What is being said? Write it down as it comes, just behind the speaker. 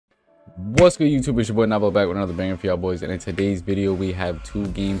What's good, YouTube? It's your boy Nabo back with another banger for y'all boys, and in today's video we have two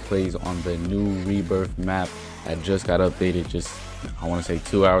gameplays on the new Rebirth map that just got updated just I want to say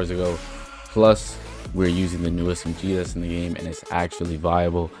 2 hours ago. Plus we're using the new SMG that's in the game and it's actually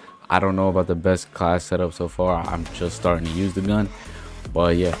viable. I don't know about the best class setup so far. I'm just starting to use the gun,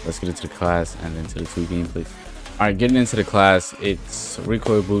 but yeah, let's get into the class and then to the two gameplays. All right, getting into the class, it's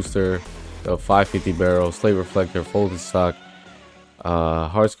recoil booster, the 550 barrel, slate reflector, folded stock,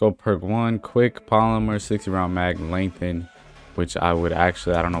 hard scope perk 1, quick polymer, 60 round mag, lengthen, which I would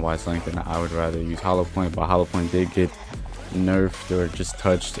actually, I don't know why it's lengthened. I would rather use hollow point, but hollow point did get nerfed or just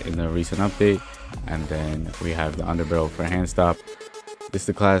touched in the recent update. And then we have the underbarrel for hand stop. This is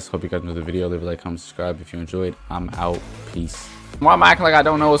the class. Hope you guys enjoyed the video. Leave a like, comment, subscribe if you enjoyed. I'm out. Peace. Why am I acting like I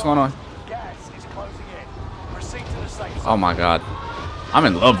don't know what's going on? Oh my god, I'm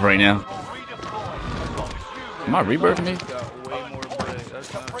in love right now. Am I rebirthing me?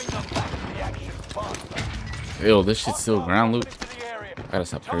 Ew, this shit's still ground loop. I gotta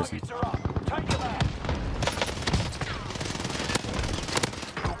stop cursing.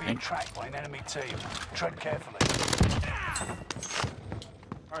 Being tracked by an enemy team. Tread carefully.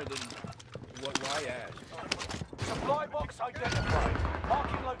 Alright then, why ash? Supply box identified.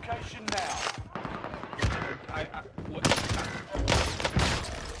 Marking location now. What?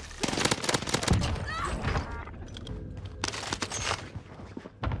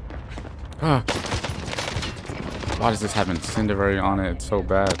 Why does this have incendiary on it? It's so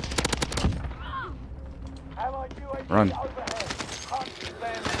bad. Run.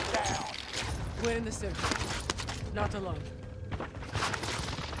 We're in the circle. Not alone.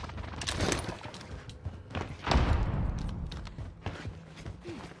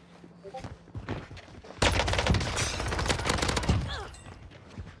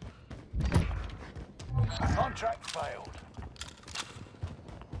 Contract failed.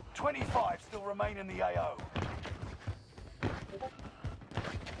 25 still remain in the AO.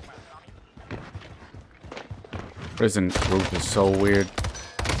 Prison roof is so weird.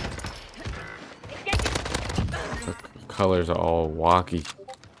 The colors are all wacky.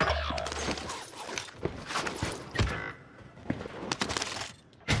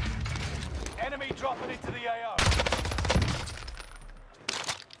 Enemy dropping into the AO.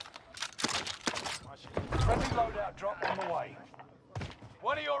 Friendly loadout drop on the way.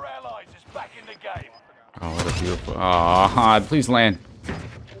 One of your allies is back in the game. Oh, what a beautiful. Oh, please land.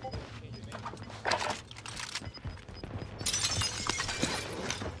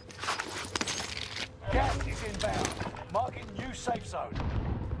 Gas is inbound. Marking new safe zone.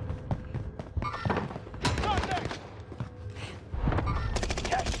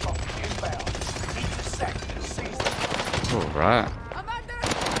 Gas drop inbound. Intercept and seize them. All right.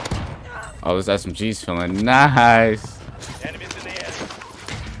 Oh, this SMG's feeling nice. Enemies in the air.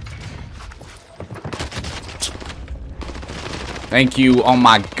 Thank you. Oh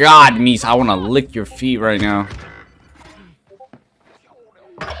my god, Mies. I want to lick your feet right now.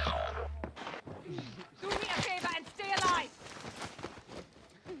 Do me a favor and stay alive.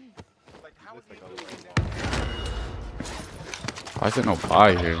 Why is there no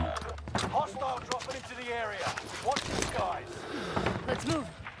buy here? Hostile dropping into the area. Watch the skies. Let's move.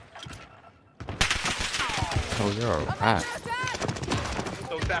 Oh, you're a rat.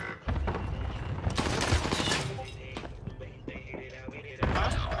 So that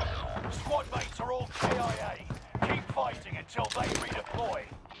Squad mates are all KIA. Keep fighting until they redeploy.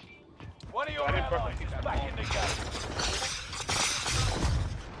 One of your allies is back in the game.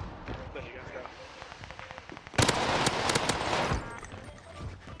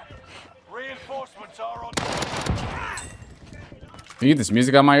 Reinforcements are on. Can you get this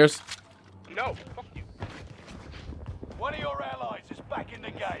music out my ears? no, fuck you. One of your allies is back in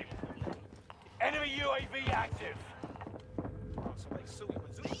the game. Enemy UAV active.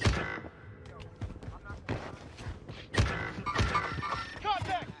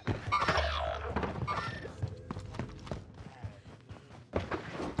 Contact!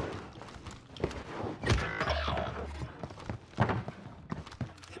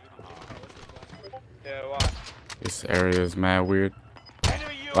 Yeah, why? This area is mad weird.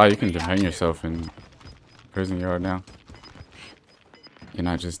 Enemy Oh, you can UAV defend active. yourself in prison yard now. You're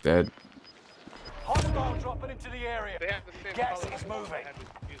not just dead. Hostile dropping into the area. They have the same Gas color. is moving. I had to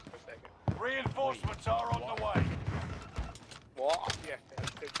confuse for a second. Reinforcements are on the way. Well, yeah, they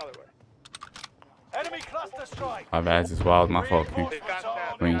have the same colorway. Enemy cluster strike. My bad, it's wild. My fault. Reinforcements are on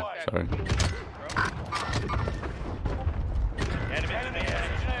the Queen, way. sorry. Enemy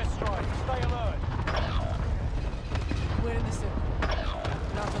engineer strike. Stay alert. We're in the circle.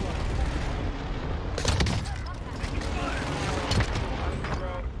 Not alone.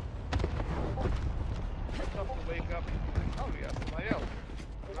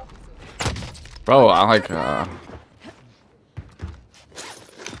 Bro, I like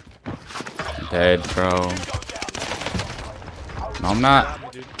dead, bro. No, I'm not.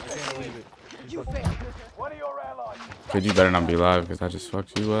 Kid, you better not be live because I just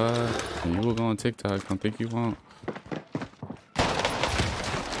fucked you up. And you will go on TikTok. Don't think you won't.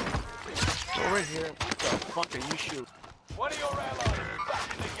 Over here. What the fuck are you shooting? One of your allies is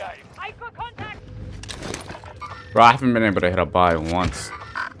back in the game. I got contact. Bro, I haven't been able to hit a buy once. Move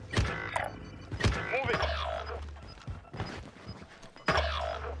it.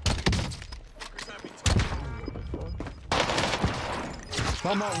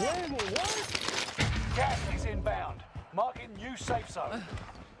 Gas is inbound. Marking new safe zone.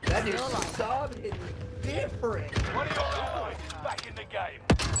 That dude's sub is different. One of your allies is back in the game.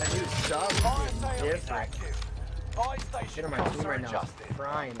 That dude's sub Fire is sale is different. active. Fire Shit station on my costs team are right now is adjusted.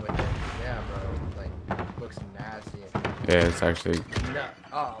 crying with it. Yeah, bro. Like, looks nasty. Yeah, it's actually No.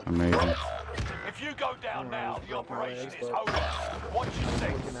 Oh, amazing. If you go down now, the operation is over. Watch your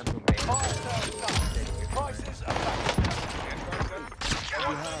six. looking at the man. Fire sale done. Prices are back.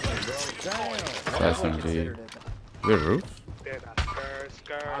 That's SMG. Is there a roof? There's a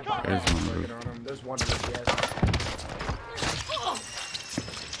skirt. There's one roof. Looking on him. There's one roof, yes.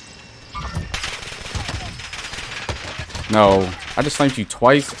 No, I just sniped you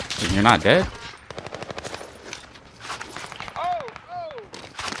twice and you're not dead? Oh!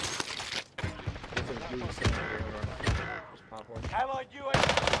 It's a blue center. Just pop one. Allied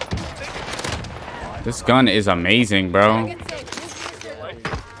UAV. This gun is amazing, bro. That thing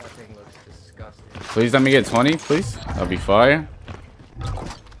looks disgusting. Please let me get 20, please. That'll be fire.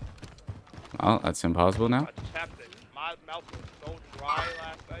 Oh, that's impossible now. I tapped it. My mouth was so dry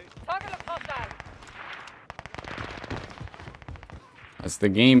last night. Target of contact. That's the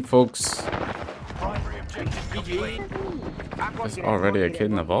game, folks. Primary objective complete. There's already a kid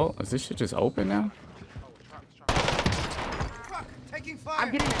in the vault. Is this shit just open now?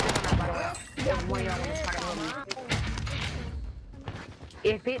 I'm getting a different by the way. There's one of y'all wanna try to hit me.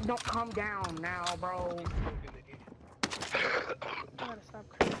 If it don't come down now, bro.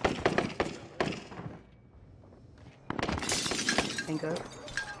 Think of.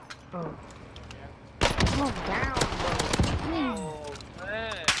 Oh. Come down, bro. Oh,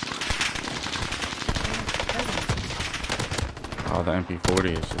 man. Oh, the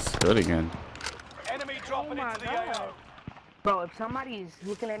MP40 is just good again. Enemy dropping into the AO. Bro, if somebody's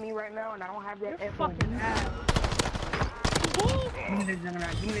looking at me right now and I don't have that FOV, give me the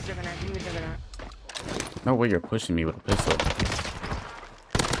juggernaut, give me the juggernaut, give me the juggernaut. No way you're pushing me with a pistol.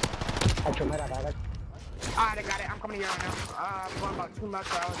 Alright, I got it. I'm coming to you right now. I'm going about 2 miles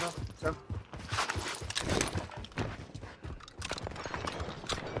per hour though. So.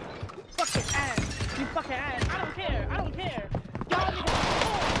 Fucking ass. You fucking ass. I don't care. I don't care. Y'all niggas.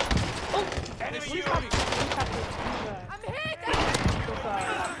 Oh. Enemy I'm UAV. hit. So sorry.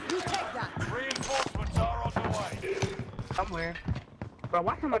 You take that. Reinforcements are on the way. Somewhere. Bro,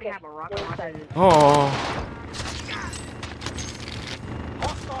 why somebody have a rocket launcher? Oh,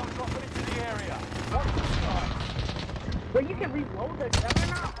 Hostile dropping into the area. Watch the sky. Bro, you can reload the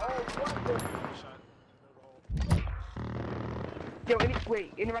juggernaut? Oh, what the? Yo,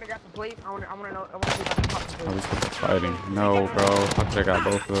 wait, anybody got the plate? I wanna know. I wanna see if I can pop the oh, plate. these guys are fighting. No, bro. How could I got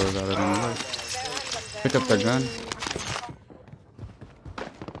both of those out of nowhere? Pick up the gun.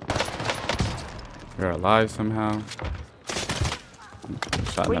 You're alive somehow.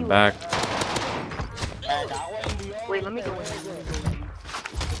 Shot in the back. Wait, let me go in.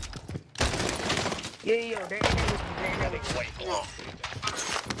 Yeah, there.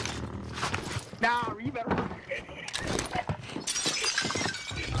 Nah, you better.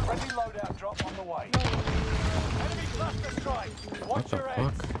 Friendly loadout drop on the way. Enemy cluster strike. What Watch the your fuck?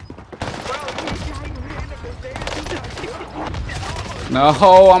 heads.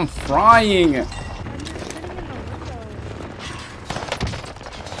 No, I'm frying.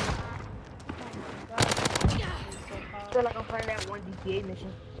 Feel like I'm playing that one GTA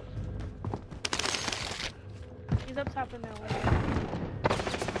mission. He's up top in that way.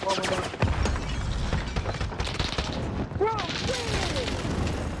 What was that? Bro,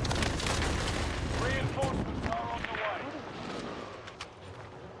 Reinforcements are on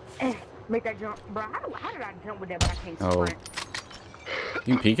the way. make that jump, bro. How did I jump with that? But I can't Oh. sprint.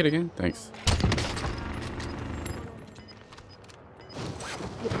 You can peek it again? Thanks.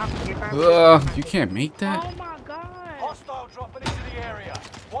 You can't make that? Oh my god. Hostile dropping into the area.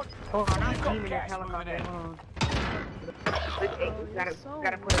 What? Hold on, I'm You've got teaming this gas helicopter. moving in. Hold on.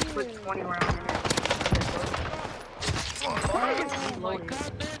 Gotta put a quick 20 round in there.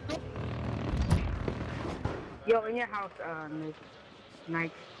 Yo, in your house,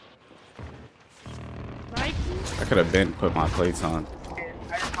 Nick. I could have been put my plates on.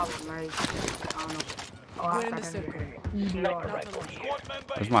 I just probably nice. I don't know. Oh, We're in the circle. Squad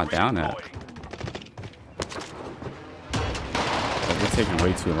member Where's my down at? redeployed. Like, they're taking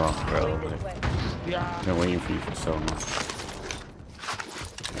way too long, bro. Like, Yeah. I've been waiting for you for so long.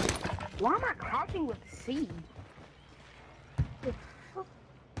 Why am I crouching with C?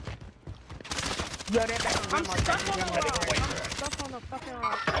 Yo, that back I'm stuck on the rock. I'm stuck on the fucking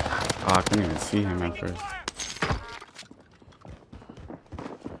rock. Oh, I couldn't even see him at first.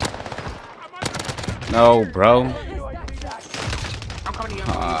 No, bro. I'm coming to you.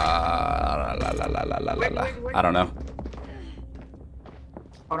 I don't know.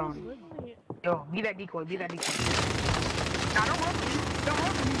 Hold on. Yo, be that decoy, be that decoy. Nah, don't run me. Don't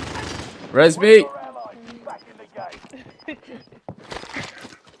run me. Res me. Your allies back in the game.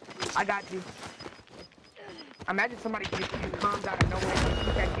 I got you. Imagine somebody just comes out of nowhere and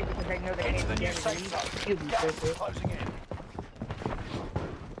shoot at you because they know they Into can't the new get safe it. zone. You'll be Gas is perfect. closing in.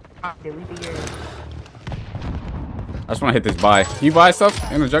 Delete the area. I just want to hit this buy. Can you buy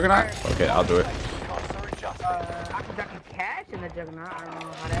stuff in the Juggernaut? Okay, I'll do it. Costs are adjusted. I can cash in the Juggernaut. I don't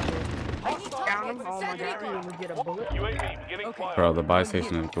know how that is. Down him. Oh my god, I didn't even get a bullet. UAV beginning flyover. Bro, the buy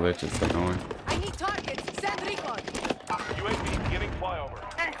station is glitch. It's annoying. I need targets. Send recon. UAV beginning flyover.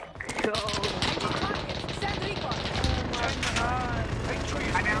 Go. Targets. Send recon. Victory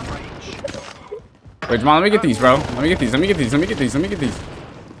is in reach. Wait, Jamal, let me get these, bro. Let me get these. Let me get these. Let me get these. Let me get these.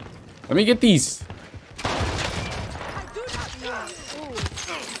 Let me get these. I do not know.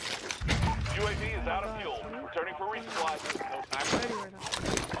 UAV is out of fuel. Returning for resupply. No time.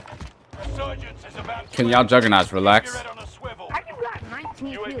 Resurgence is about to Can y'all Juggernauts relax? Keep your head on a swivel. How you got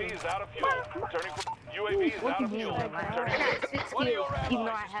 19 UAV kills? is out of fuel. Returning for UAV is out of fuel. I Returning got 6 One of kills, your even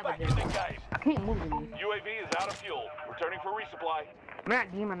though I allies is have back a in the gun. game. I can't move anymore. UAV is out of fuel. Returning for resupply. I'm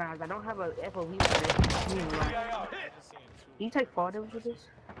not demonized. I don't have a FOV for this. Can you take photos with this?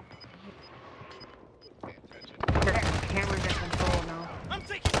 They have cameras that control now. I'm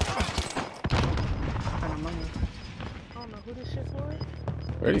taking Kind of money. I don't know who this shit for.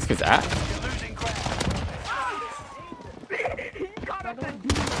 Where are these kids at? You're losing ground. God, I said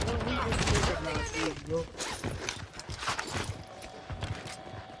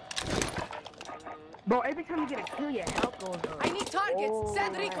bro, every time you get a kill, your health goes up. I need targets.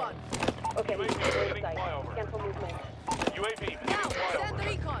 Send recon. UAV beginning flyover. UAV beginning Now. Send flyover.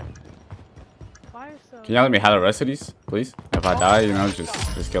 recon. Fire cell. Can y'all let me have the rest of these, please? If I die, you know,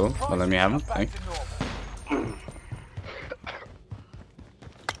 just kill them. But let me have them. Back Thanks. to normal.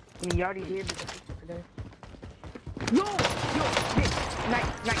 I mean, you already did because today. Yo, bitch, nice.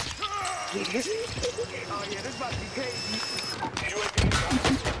 Oh yeah, this about to be crazy. UAV is out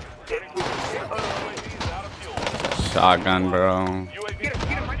of fuel. Returning for UAV is out of fuel. Shotgun, bro. UAV is Get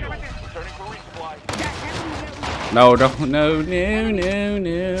him, out of right fuel. there. Returning for resupply. No, don't, no.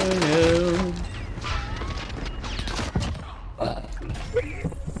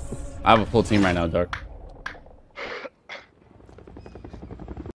 I have a full team right now, Dark.